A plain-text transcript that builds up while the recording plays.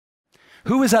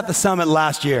Who was at the summit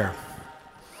last year?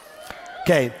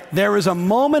 Okay, there was a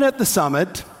moment at the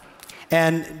summit,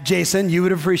 and Jason, you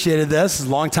would have appreciated this,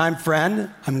 longtime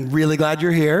friend, I'm really glad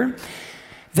you're here,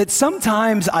 that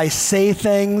sometimes I say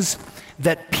things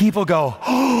that people go,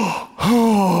 oh,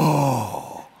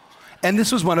 and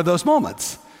this was one of those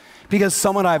moments. Because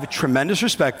someone I have a tremendous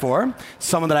respect for,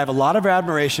 someone that I have a lot of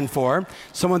admiration for,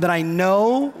 someone that I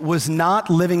know was not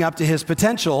living up to his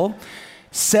potential,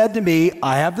 said to me,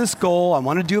 I have this goal, I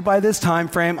want to do it by this time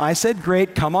frame. I said,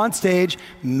 great, come on stage,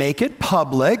 make it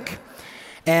public.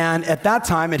 And at that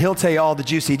time, and he'll tell you all the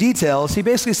juicy details, he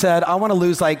basically said, I want to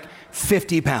lose like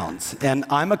 50 pounds. And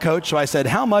I'm a coach, so I said,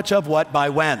 how much of what by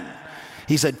when?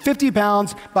 He said, 50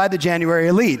 pounds by the January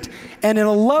Elite. And in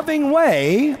a loving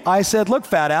way, I said, look,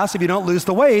 fat ass, if you don't lose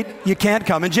the weight, you can't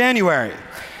come in January.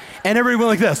 And everybody went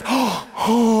like this, oh.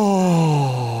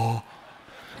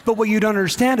 But what you don't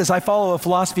understand is I follow a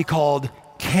philosophy called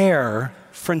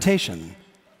care-frontation.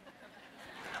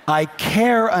 I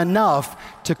care enough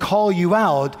to call you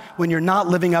out when you're not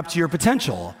living up to your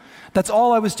potential. That's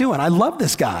all I was doing. I love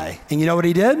this guy. And you know what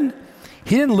he did?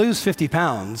 He didn't lose 50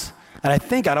 pounds. And I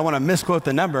think, I don't want to misquote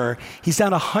the number, he's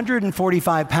down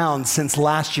 145 pounds since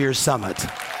last year's summit.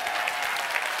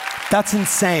 That's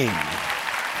insane.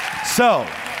 So,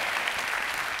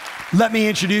 let me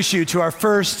introduce you to our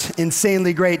first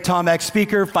insanely great Tom X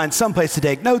speaker. Find someplace to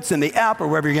take notes in the app or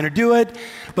wherever you're going to do it.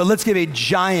 But let's give a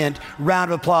giant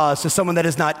round of applause to someone that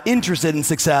is not interested in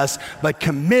success, but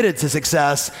committed to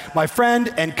success, my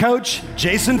friend and coach,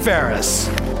 Jason Ferris.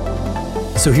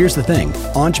 So here's the thing,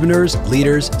 entrepreneurs,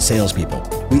 leaders, salespeople,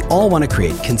 we all want to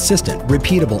create consistent,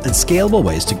 repeatable, and scalable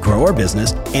ways to grow our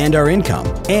business and our income.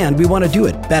 And we want to do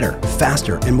it better,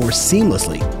 faster, and more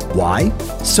seamlessly. Why?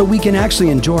 So we can actually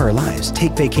enjoy our lives,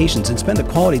 take vacations, and spend the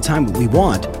quality time that we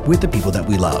want with the people that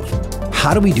we love.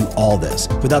 How do we do all this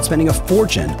without spending a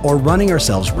fortune or running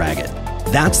ourselves ragged?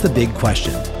 That's the big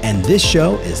question, and this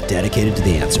show is dedicated to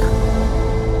the answer.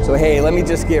 So hey, let me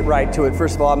just get right to it.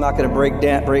 First of all, I'm not going to break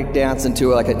dance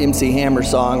into like an MC Hammer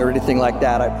song or anything like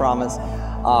that, I promise.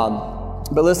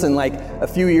 But listen, like a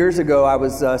few years ago, I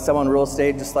was selling real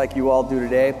estate just like you all do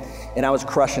today, and I was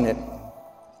crushing it.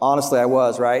 Honestly, I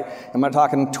was, right? I'm not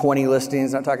talking 20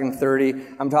 listings, I'm not talking 30.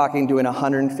 I'm talking doing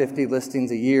 150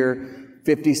 listings a year,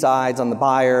 50 sides on the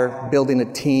buyer, building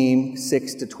a team,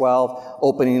 6 to 12,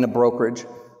 opening a brokerage.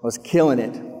 I was killing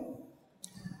it.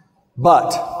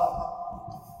 But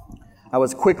I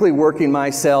was quickly working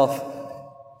myself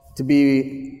to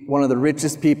be one of the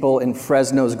richest people in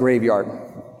Fresno's graveyard.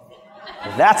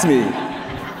 That's me.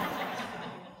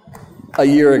 A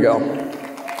year ago.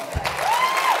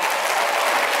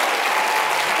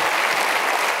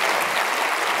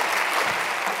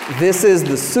 This is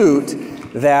the suit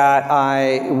that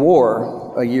I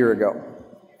wore a year ago.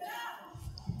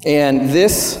 And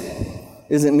this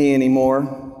isn't me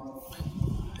anymore,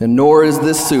 and nor is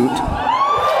this suit.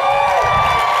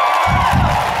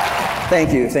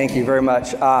 Thank you very much.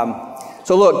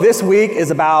 So look, this week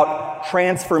is about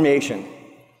transformation.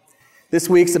 This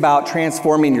week's about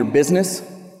transforming your business.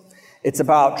 It's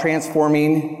about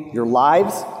transforming your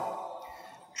lives,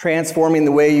 transforming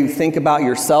the way you think about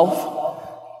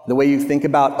yourself, the way you think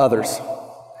about others.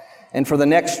 And for the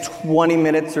next 20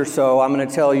 minutes or so, I'm going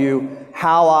to tell you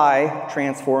how I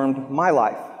transformed my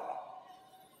life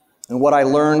and what I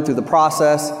learned through the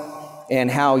process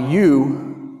and how you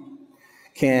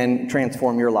can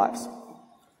transform your lives.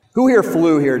 Who here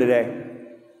flew here today?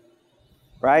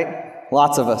 Right?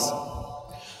 Lots of us.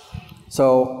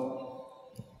 So,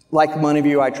 like many of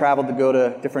you, I traveled to go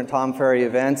to different Tom Ferry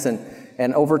events,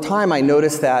 and over time I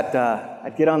noticed that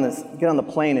I'd get on the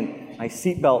plane and my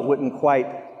seatbelt wouldn't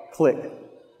quite click.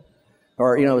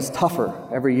 Or, it was tougher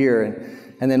every year.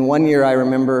 And then one year I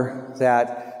remember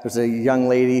that there's a young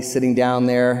lady sitting down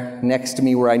there next to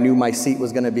me where I knew my seat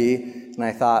was going to be. And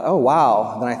I thought, oh,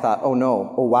 wow. Then I thought, oh,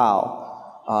 no, oh,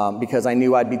 wow. Because I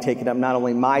knew I'd be taking up not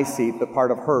only my seat, but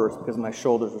part of hers because my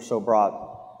shoulders are so broad.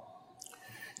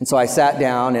 And so I sat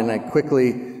down and I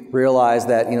quickly realized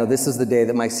that, this is the day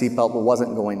that my seatbelt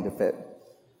wasn't going to fit.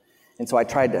 And so I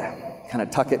tried to kind of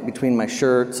tuck it between my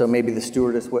shirt so maybe the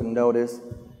stewardess wouldn't notice.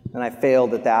 And I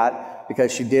failed at that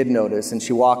because she did notice. And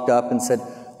she walked up and said,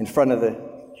 in front of the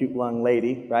cute young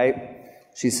lady, right?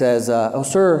 She says, oh,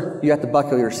 sir, you have to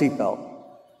buckle your seatbelt.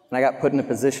 And I got put in a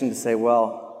position to say,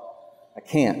 well, I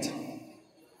can't.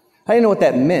 I didn't know what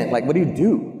that meant. Like, what do you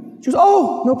do? She goes,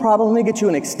 oh, no problem. Let me get you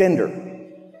an extender.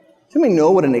 Does anybody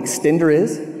know what an extender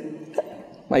is?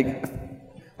 Like,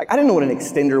 I didn't know what an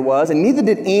extender was, and neither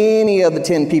did any of the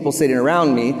 10 people sitting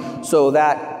around me, so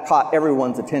that caught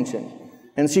everyone's attention.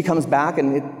 And she comes back,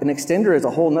 and an extender is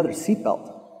a whole nother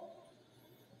seatbelt,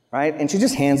 right? And she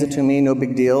just hands it to me, no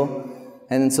big deal.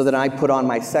 And so then I put on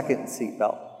my second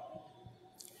seatbelt.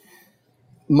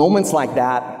 Moments like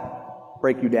that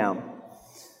break you down.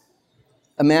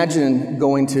 Imagine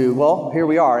going to, well, here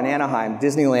we are in Anaheim.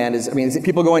 Disneyland is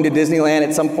people going to Disneyland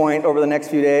at some point over the next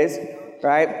few days,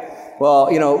 right? Well,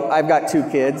 I've got two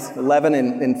kids, 11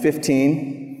 and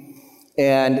 15.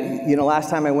 And, last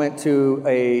time I went to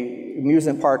a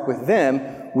amusement park with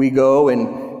them, we go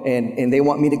and they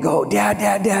want me to go,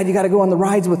 Dad, you got to go on the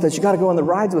rides with us. You got to go on the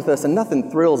rides with us. And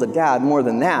nothing thrills a dad more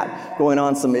than that, going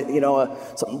on some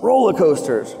roller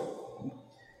coasters.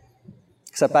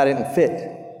 Except I didn't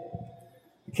fit.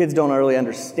 The kids don't really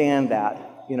understand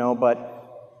that, but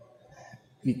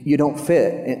you don't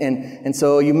fit. And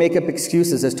so you make up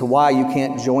excuses as to why you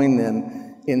can't join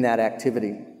them in that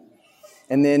activity.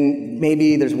 And then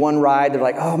maybe there's one ride, they're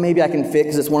like, oh, maybe I can fit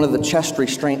because it's one of the chest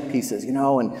restraint pieces,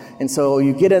 and so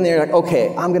you get in there, like,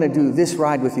 okay, I'm going to do this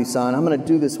ride with you, son. I'm going to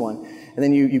do this one. And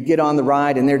then you get on the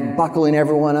ride, and they're buckling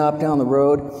everyone up down the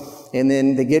road, and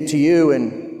then they get to you,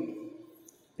 and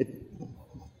it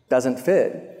doesn't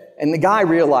fit. And the guy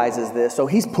realizes this, so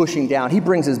he's pushing down. He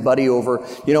brings his buddy over,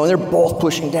 and they're both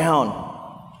pushing down.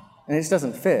 And it just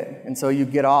doesn't fit. And so you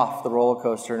get off the roller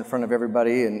coaster in front of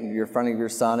everybody, and you're in front of your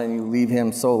son, and you leave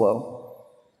him solo.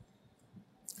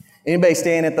 Anybody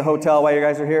staying at the hotel while you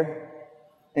guys are here?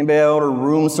 Anybody order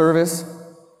room service?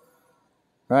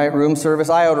 Right, room service.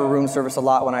 I order room service a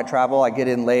lot when I travel. I get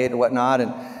in late and whatnot,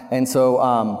 and so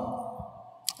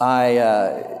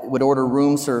I would order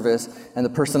room service, and the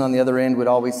person on the other end would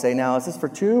always say, now, is this for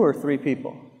 2 or 3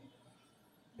 people?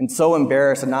 And so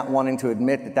embarrassed and not wanting to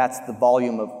admit that that's the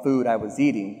volume of food I was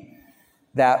eating,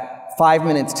 that 5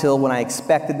 minutes till when I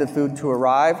expected the food to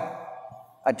arrive,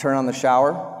 I'd turn on the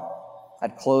shower,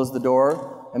 I'd close the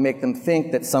door, and make them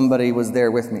think that somebody was there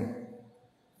with me.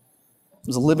 I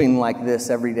was living like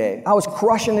this every day. I was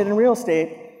crushing it in real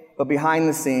estate, but behind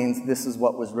the scenes, this is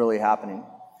what was really happening.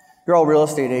 You're all real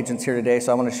estate agents here today,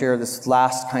 so I want to share this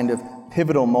last kind of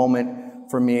pivotal moment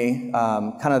for me,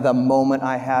 kind of the moment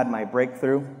I had my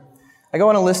breakthrough. I go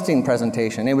on a listing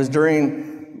presentation. It was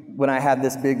during when I had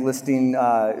this big listing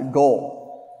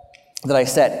goal that I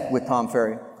set with Tom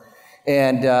Ferry.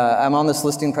 And I'm on this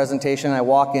listing presentation. I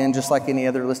walk in just like any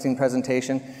other listing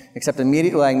presentation, except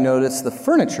immediately I notice the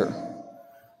furniture.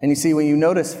 And you see, when you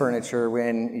notice furniture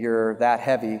when you're that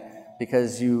heavy,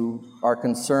 because you are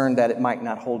concerned that it might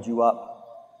not hold you up.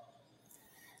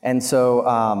 And so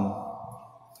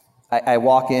I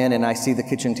walk in and I see the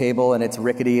kitchen table, and it's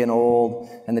rickety and old,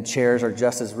 and the chairs are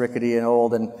just as rickety and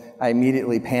old, and I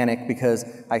immediately panic because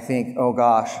I think, oh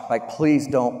gosh, please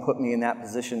don't put me in that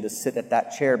position to sit at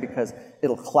that chair because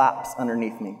it'll collapse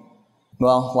underneath me.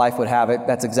 Well, life would have it.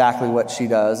 That's exactly what she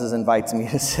does, is invites me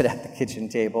to sit at the kitchen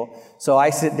table. So I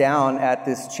sit down at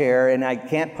this chair, and I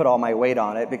can't put all my weight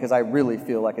on it because I really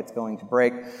feel like it's going to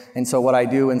break. And so what I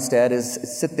do instead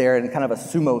is sit there in kind of a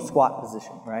sumo squat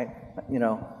position, right?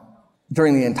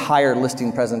 During the entire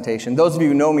listing presentation. Those of you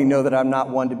who know me know that I'm not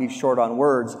one to be short on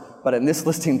words, but in this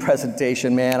listing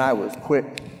presentation, man, I was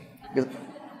quick.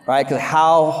 Right? Because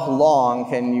how long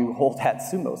can you hold that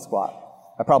sumo squat?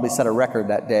 I probably set a record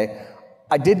that day.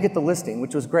 I did get the listing,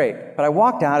 which was great, but I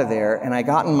walked out of there and I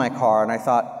got in my car and I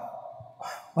thought,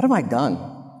 what have I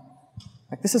done?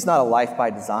 This is not a life by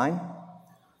design.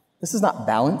 This is not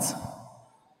balance.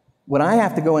 When I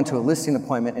have to go into a listing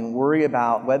appointment and worry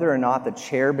about whether or not the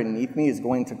chair beneath me is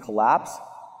going to collapse,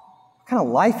 what kind of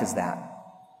life is that?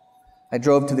 I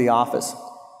drove to the office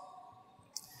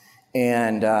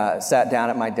and sat down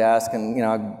at my desk, and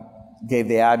I gave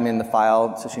the admin the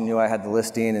file so she knew I had the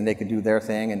listing and they could do their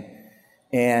thing.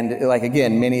 And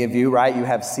again, many of you, right, you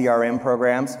have CRM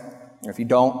programs. Or if you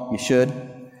don't, you should.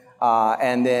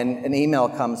 And then an email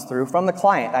comes through from the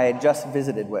client I had just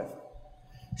visited with.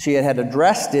 She had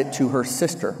addressed it to her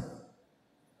sister,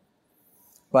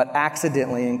 but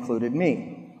accidentally included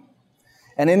me.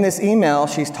 And in this email,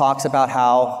 she talks about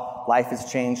how life has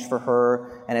changed for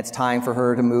her, and it's time for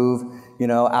her to move,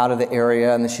 out of the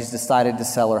area, and that she's decided to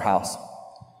sell her house.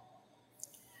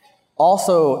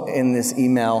 Also in this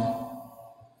email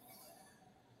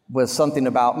was something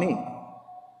about me.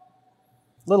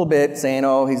 A little bit saying,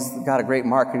 oh, he's got a great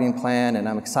marketing plan, and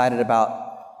I'm excited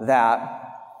about that.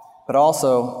 But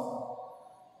also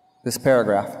this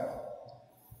paragraph.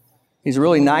 He's a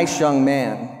really nice young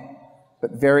man,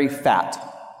 but very fat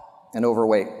and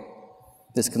overweight.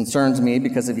 This concerns me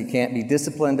because if he can't be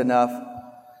disciplined enough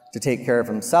to take care of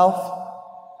himself,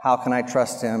 how can I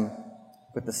trust him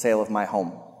with the sale of my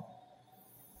home?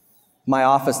 My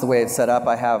office, the way it's set up,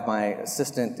 I have my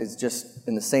assistant is just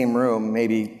in the same room,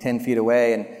 maybe 10 feet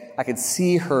away, and I could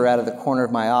see her out of the corner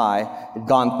of my eye.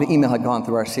 The email had gone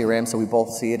through our CRM, so we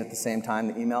both see it at the same time,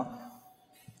 the email.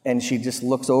 And she just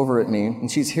looks over at me, and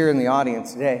she's here in the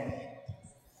audience today.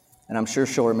 And I'm sure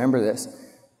she'll remember this.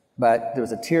 But there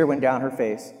was a tear went down her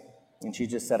face, and she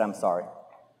just said, "I'm sorry."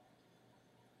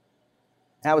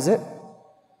 That was it.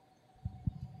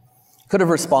 Could have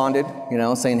responded,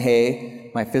 saying,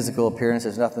 "Hey, my physical appearance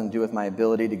has nothing to do with my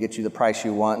ability to get you the price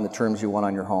you want and the terms you want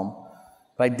on your home."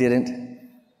 But I didn't.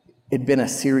 It'd been a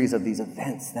series of these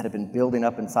events that had been building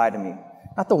up inside of me.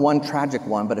 Not the one tragic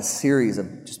one, but a series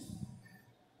of just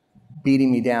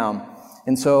beating me down.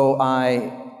 And so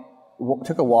I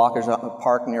took a walk. There's a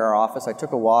park near our office. I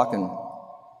took a walk and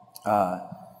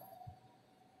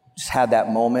just had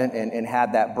that moment and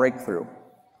had that breakthrough.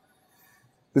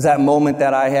 It was that moment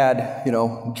that I had,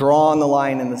 drawn the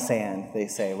line in the sand, they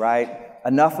say, right?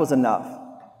 Enough was enough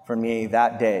for me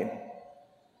that day.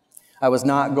 I was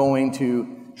not going to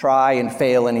try and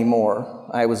fail anymore.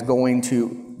 I was going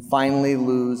to finally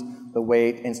lose the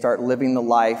weight and start living the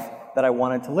life that I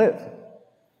wanted to live.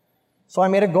 So I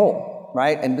made a goal,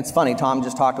 right? And it's funny, Tom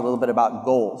just talked a little bit about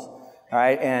goals,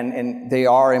 right? And they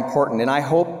are important. And I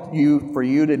hope for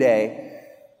you today,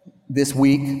 this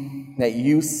week, that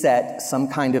you set some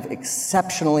kind of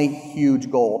exceptionally huge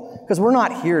goal. Because we're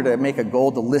not here to make a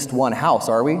goal to list one house,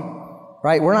 are we?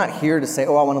 Right? We're not here to say,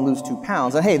 "Oh, I want to lose 2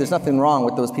 pounds. And hey, there's nothing wrong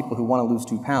with those people who want to lose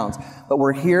 2 pounds. But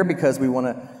we're here because we want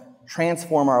to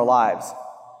transform our lives.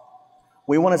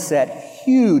 We want to set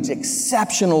huge,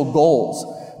 exceptional goals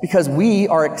because we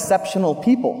are exceptional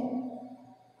people,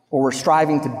 or we're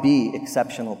striving to be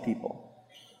exceptional people.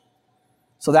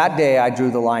 So that day, I drew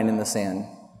the line in the sand.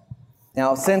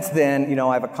 Now, since then,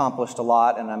 I've accomplished a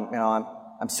lot, and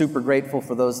I'm super grateful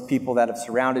for those people that have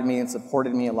surrounded me and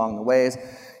supported me along the ways,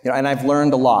 and I've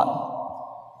learned a lot.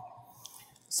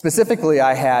 Specifically,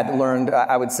 I had learned,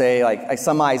 I would say, I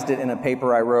summarized it in a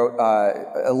paper I wrote,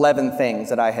 11 things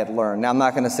that I had learned. Now, I'm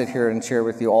not going to sit here and share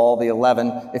with you all the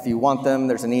 11. If you want them,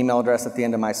 there's an email address at the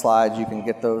end of my slides. You can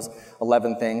get those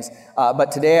 11 things.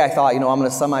 But today I thought, I'm going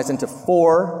to summarize into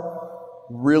 4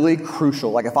 really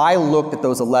crucial. If I looked at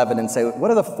those 11 and say, what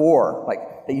are the 4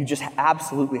 that you just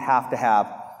absolutely have to have?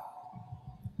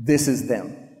 This is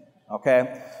them.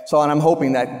 Okay? So, and I'm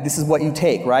hoping that this is what you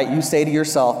take, right? You say to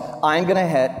yourself, I'm going to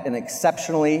hit an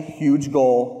exceptionally huge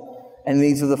goal, and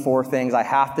these are the 4 things I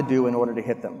have to do in order to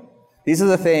hit them. These are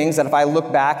the things that if I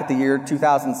look back at the year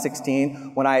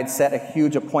 2016, when I had set a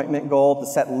huge appointment goal to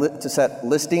set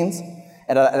listings,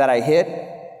 and that I hit,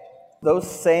 those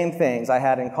same things I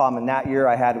had in common that year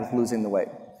I had with losing the weight.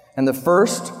 And the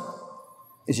first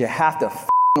is you have to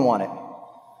want it.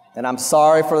 And I'm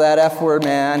sorry for that F word,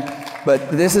 man,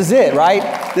 but this is it,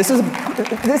 right? This is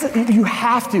you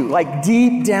have to,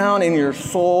 deep down in your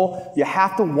soul, you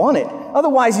have to want it.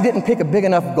 Otherwise, you didn't pick a big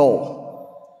enough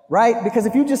goal, right? Because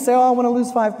if you just say, "Oh, I want to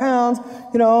lose 5 pounds,"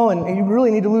 and you really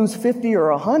need to lose 50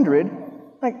 or 100,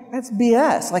 that's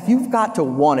BS. You've got to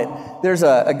want it. There's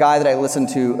a guy that I listen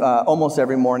to almost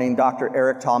every morning, Dr.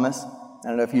 Eric Thomas. I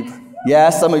don't know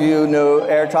if some of you know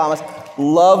Eric Thomas.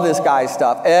 Love this guy's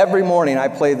stuff. Every morning I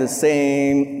play the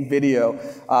same video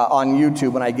on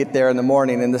YouTube when I get there in the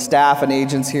morning, and the staff and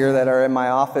agents here that are in my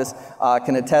office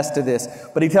can attest to this.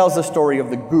 But he tells the story of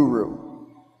the guru,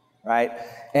 right?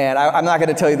 And I'm not going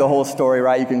to tell you the whole story,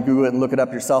 right? You can Google it and look it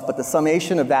up yourself, but the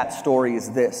summation of that story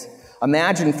is this.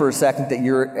 Imagine for a second that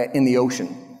you're in the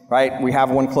ocean, right? We have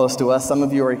one close to us. Some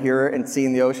of you are here and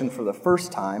seeing the ocean for the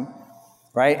first time,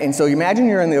 right? And so imagine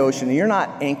you're in the ocean and you're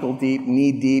not ankle deep,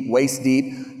 knee deep, waist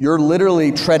deep. You're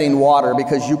literally treading water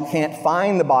because you can't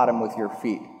find the bottom with your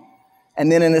feet.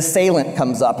 And then an assailant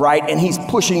comes up, right? And he's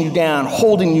pushing you down,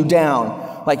 holding you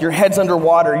down. Your head's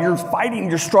underwater. You're fighting.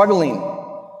 You're struggling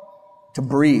to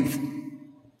breathe.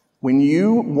 When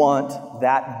you want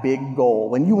that big goal,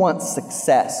 when you want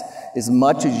success as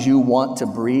much as you want to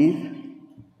breathe,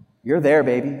 you're there,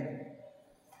 baby.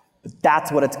 But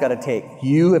that's what it's got to take.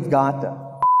 You have got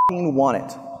to want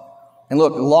it. And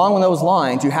look, along those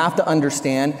lines, you have to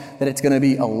understand that it's going to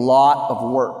be a lot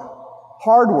of work.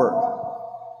 Hard work.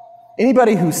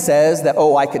 Anybody who says that,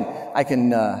 I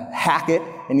can hack it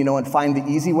and find the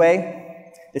easy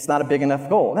way, it's not a big enough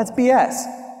goal. That's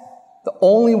BS. The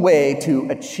only way to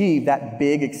achieve that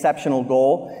big, exceptional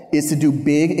goal is to do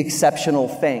big, exceptional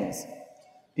things.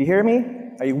 Do you hear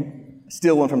me?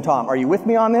 Steal one from Tom. Are you with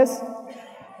me on this?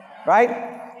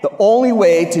 Right? The only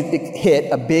way to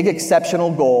hit a big,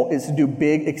 exceptional goal is to do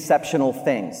big, exceptional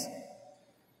things.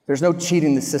 There's no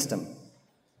cheating the system.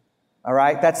 All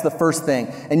right? That's the first thing.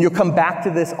 And you'll come back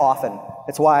to this often.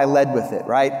 It's why I led with it,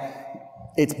 right?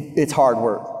 It's hard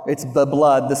work. It's the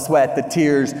blood, the sweat, the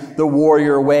tears, the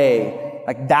warrior way.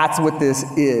 Like, that's what this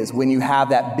is when you have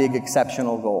that big,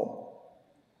 exceptional goal.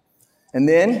 And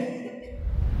then,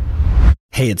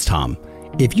 Hey, it's Tom.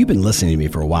 If you've been listening to me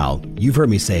for a while, you've heard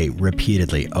me say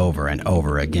repeatedly over and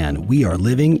over again, we are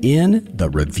living in the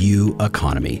review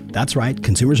economy. That's right,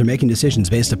 consumers are making decisions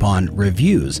based upon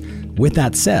reviews. With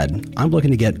that said, I'm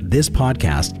looking to get this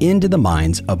podcast into the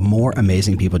minds of more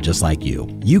amazing people just like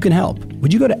you. You can help.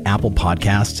 Would you go to Apple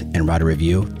Podcasts and write a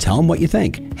review? Tell them what you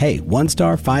think. Hey, 1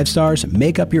 star, 5 stars,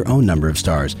 make up your own number of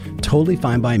stars. Totally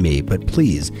fine by me, but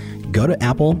please go to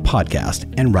Apple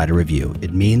Podcast and write a review.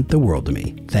 It'd mean the world to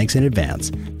me. Thanks in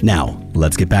advance. Now,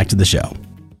 let's get back to the show.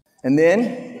 And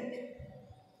then,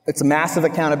 it's a massive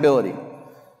accountability.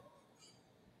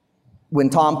 When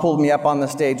Tom pulled me up on the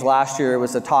stage last year, it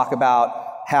was to talk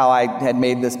about how I had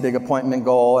made this big appointment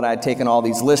goal and I had taken all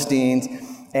these listings.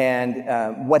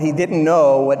 And what he didn't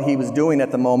know, what he was doing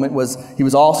at the moment, was he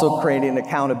was also creating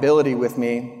accountability with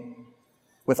me,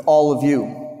 with all of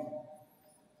you.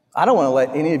 I don't want to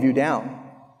let any of you down.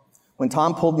 When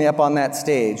Tom pulled me up on that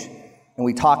stage and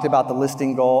we talked about the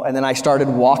listing goal, and then I started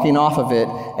walking off of it,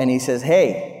 and he says,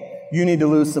 hey, you need to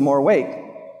lose some more weight.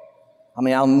 I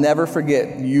mean, I'll never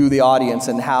forget you, the audience,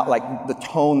 and how, like, the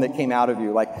tone that came out of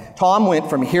you. Like, Tom went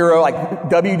from hero, like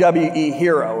WWE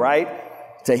hero,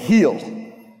 right, to healed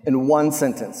in one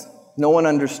sentence. No one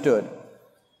understood.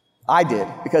 I did,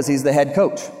 because he's the head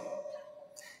coach.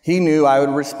 He knew I would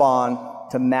respond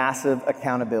to massive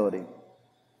accountability.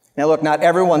 Now look, not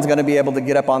everyone's going to be able to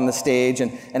get up on the stage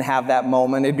and have that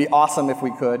moment. It'd be awesome if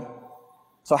we could.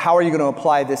 So how are you going to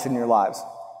apply this in your lives?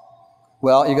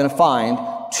 Well, you're going to find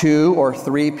 2 or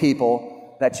 3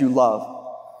 people that you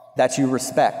love, that you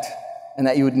respect, and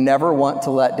that you would never want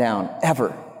to let down,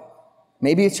 ever.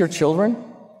 Maybe it's your children,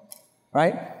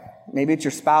 right? Maybe it's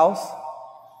your spouse.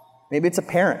 Maybe it's a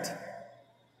parent.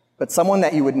 But someone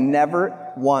that you would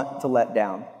never want to let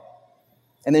down.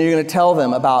 And then you're going to tell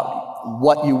them about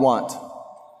what you want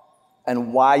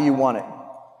and why you want it.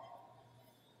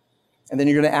 And then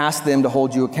you're going to ask them to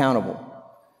hold you accountable.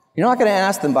 You're not going to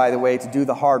ask them, by the way, to do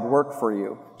the hard work for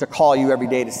you, to call you every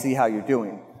day to see how you're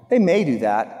doing. They may do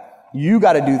that. You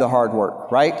got to do the hard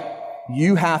work, right?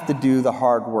 You have to do the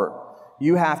hard work.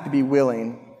 You have to be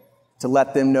willing to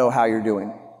let them know how you're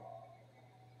doing.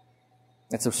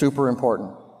 It's super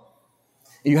important.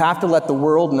 You have to let the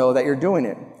world know that you're doing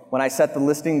it. When I set the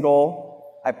listing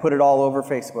goal, I put it all over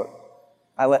Facebook.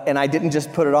 And I didn't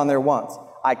just put it on there once.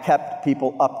 I kept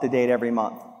people up to date every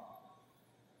month.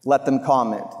 Let them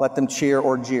comment. Let them cheer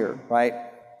or jeer, right?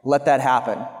 Let that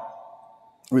happen.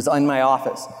 It was in my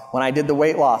office. When I did the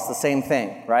weight loss, the same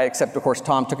thing, right? Except, of course,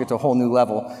 Tom took it to a whole new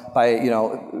level by,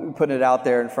 putting it out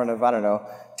there in front of,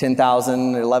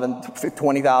 10,000, 11,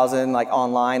 20,000, like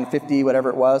online, 50, whatever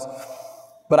it was.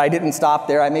 But I didn't stop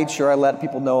there. I made sure I let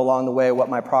people know along the way what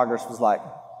my progress was like.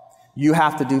 You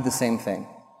have to do the same thing.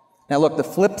 Now look, the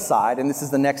flip side, and this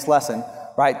is the next lesson,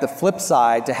 right? The flip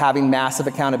side to having massive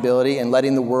accountability and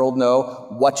letting the world know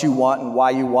what you want and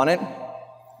why you want it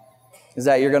is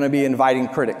that you're going to be inviting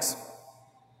critics.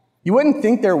 You wouldn't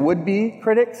think there would be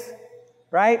critics,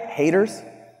 right? Haters.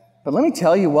 But let me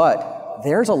tell you what,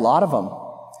 there's a lot of them.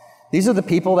 These are the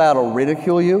people that'll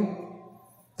ridicule you,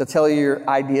 they'll tell you your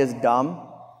idea is dumb,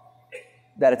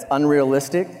 that it's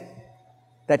unrealistic,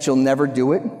 that you'll never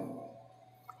do it,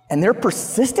 and they're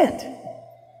persistent.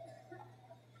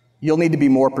 You'll need to be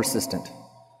more persistent.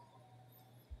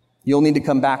 You'll need to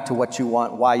come back to what you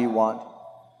want, why you want,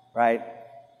 right?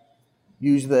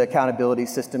 Use the accountability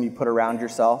system you put around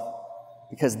yourself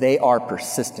because they are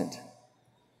persistent.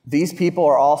 These people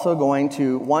are also going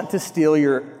to want to steal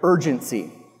your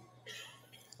urgency.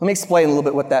 Let me explain a little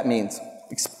bit what that means,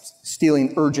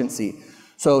 stealing urgency.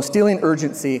 So stealing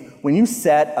urgency, when you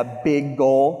set a big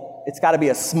goal, it's got to be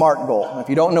a SMART goal. And if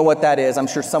you don't know what that is, I'm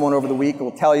sure someone over the week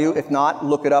will tell you. If not,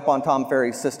 look it up on Tom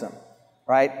Ferry's system,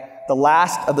 right? The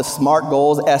last of the SMART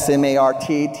goals,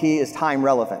 S-M-A-R-T, T is time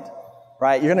relevant,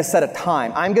 right? You're going to set a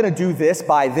time. I'm going to do this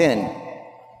by then,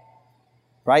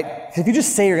 right? Because if you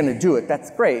just say you're going to do it,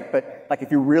 that's great. But like if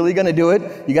you're really going to do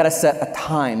it, you got to set a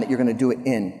time that you're going to do it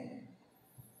in,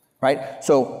 right?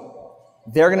 So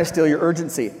they're going to steal your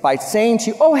urgency by saying to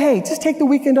you, oh, hey, just take the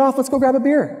weekend off. Let's go grab a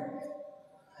beer.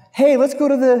 Hey, let's go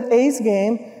to the A's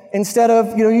game instead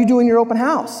of, you doing your open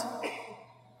house.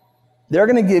 They're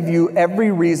going to give you every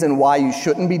reason why you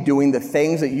shouldn't be doing the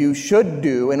things that you should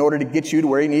do in order to get you to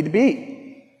where you need to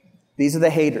be. These are the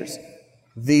haters.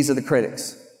 These are the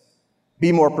critics.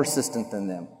 Be more persistent than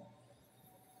them.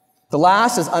 The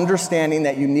last is understanding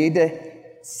that you need to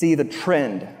see the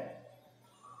trend.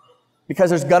 because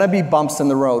there's going to be bumps in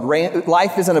the road.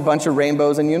 Life isn't a bunch of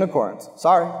rainbows and unicorns.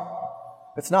 Sorry,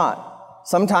 it's not.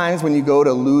 Sometimes when you go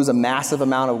to lose a massive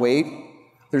amount of weight,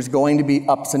 there's going to be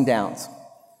ups and downs.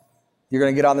 You're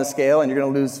going to get on the scale and you're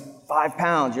going to lose 5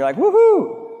 pounds. You're like,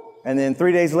 woohoo! And then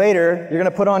 3 days later, you're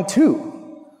going to put on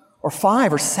 2 or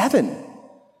 5 or 7,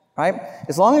 right?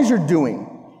 As long as you're doing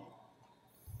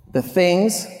the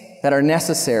things that are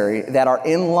necessary, that are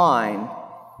in line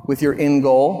with your end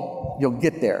goal, you'll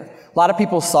get there. A lot of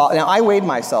people now I weighed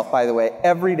myself, by the way,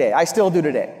 every day. I still do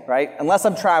today, right? Unless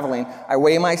I'm traveling, I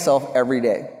weigh myself every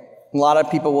day. And a lot of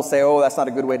people will say, oh, that's not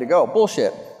a good way to go.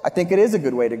 Bullshit. I think it is a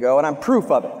good way to go, and I'm proof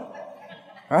of it. All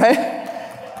right?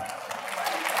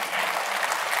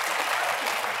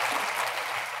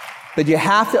 But you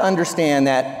have to understand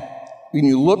that when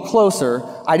you look closer,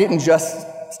 I didn't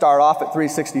just start off at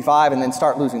 365 and then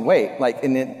start losing weight.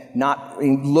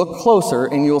 Look closer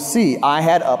and you'll see I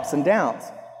had ups and downs.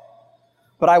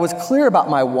 But I was clear about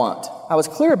my want. I was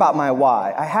clear about my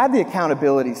why. I had the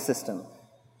accountability system,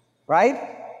 right?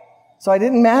 So it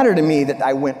didn't matter to me that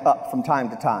I went up from time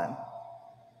to time.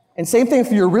 And same thing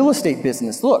for your real estate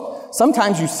business. Look,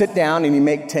 sometimes you sit down and you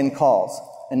make 10 calls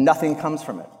and nothing comes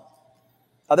from it.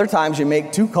 Other times you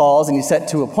make 2 calls and you set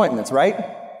 2 appointments,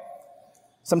 right?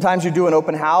 Sometimes you do an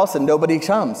open house and nobody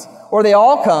comes. Or they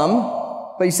all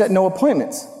come, but you set no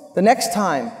appointments. The next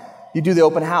time you do the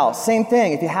open house, same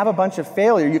thing. If you have a bunch of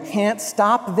failure, you can't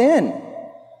stop then.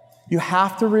 You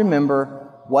have to remember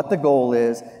what the goal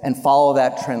is and follow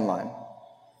that trend line.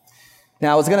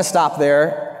 Now, I was going to stop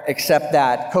there, except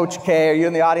that Coach K, are you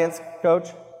in the audience, Coach?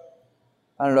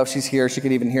 I don't know if she's here. She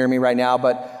could even hear me right now,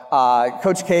 but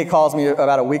Coach K calls me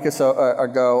about a week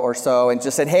ago or so and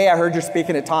just said, hey, I heard you're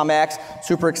speaking at TomX.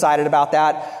 Super excited about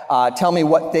that. Tell me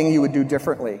what thing you would do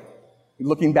differently.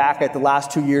 Looking back at the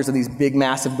last 2 years of these big,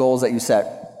 massive goals that you set.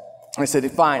 I said,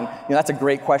 fine. That's a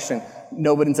great question.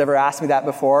 Nobody's ever asked me that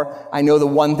before. I know the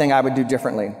one thing I would do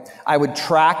differently. I would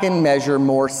track and measure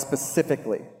more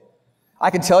specifically. I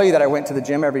can tell you that I went to the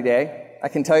gym every day. I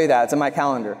can tell you that. It's in my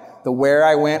calendar. The where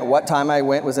I went, what time I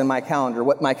went was in my calendar.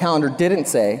 What my calendar didn't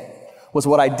say was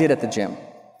what I did at the gym.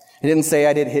 It didn't say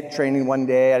I did HIIT training one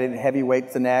day, I did heavy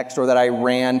weights the next, or that I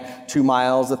ran 2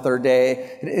 miles the third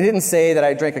day. It didn't say that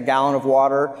I drank a gallon of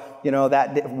water,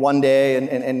 that one day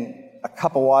and a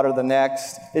cup of water the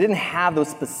next. It didn't have those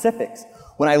specifics.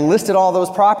 When I listed all those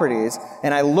properties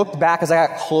and I looked back as I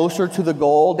got closer to the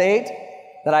goal date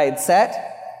that I had set,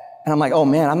 and I'm like, oh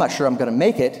man, I'm not sure I'm going to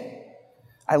make it.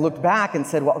 I looked back and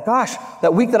said, well, gosh,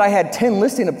 that week that I had 10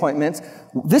 listing appointments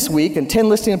this week and 10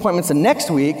 listing appointments the next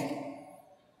week,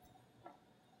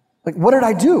 what did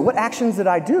I do? What actions did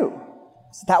I do?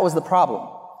 So that was the problem,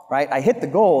 right? I hit the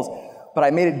goals, but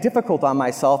I made it difficult on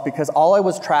myself because all I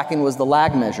was tracking was the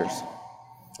lag measures.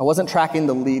 I wasn't tracking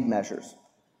the lead measures.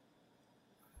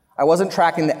 I wasn't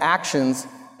tracking the actions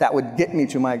that would get me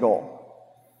to my goal.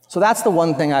 So that's the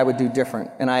one thing I would do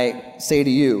different. And I say to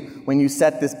you, when you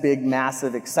set this big,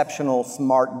 massive, exceptional,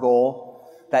 smart goal,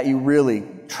 that you really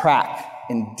track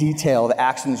in detail the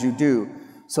actions you do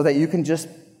so that you can just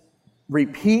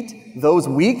repeat those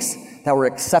weeks that were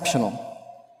exceptional.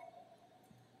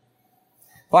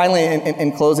 Finally,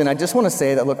 in closing, I just want to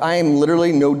say that, look, I am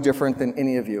literally no different than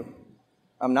any of you.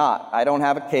 I'm not. I don't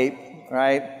have a cape,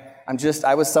 right?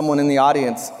 I was someone in the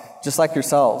audience just like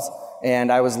yourselves.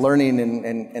 And I was learning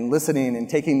and listening and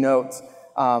taking notes.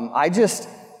 I just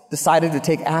decided to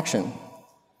take action.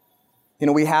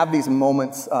 We have these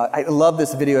moments. I love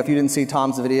this video. If you didn't see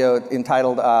Tom's video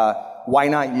entitled, Why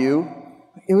Not You?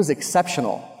 It was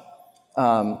exceptional.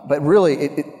 But really,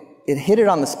 it hit it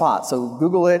on the spot. So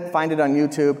Google it, find it on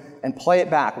YouTube, and play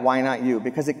it back, Why Not You?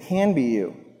 Because it can be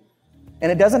you.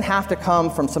 And it doesn't have to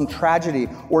come from some tragedy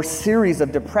or series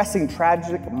of depressing,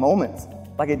 tragic moments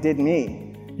like it did me.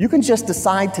 You can just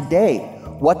decide today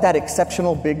what that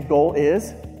exceptional big goal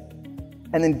is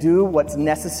and then do what's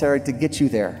necessary to get you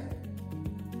there.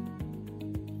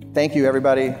 Thank you,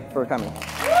 everybody, for coming.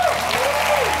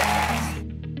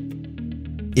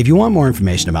 If you want more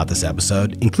information about this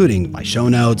episode, including my show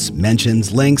notes,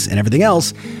 mentions, links, and everything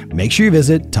else, make sure you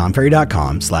visit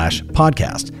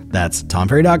tomferry.com/podcast. That's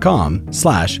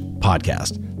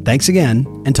tomferry.com/podcast. Thanks again,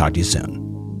 and talk to you soon.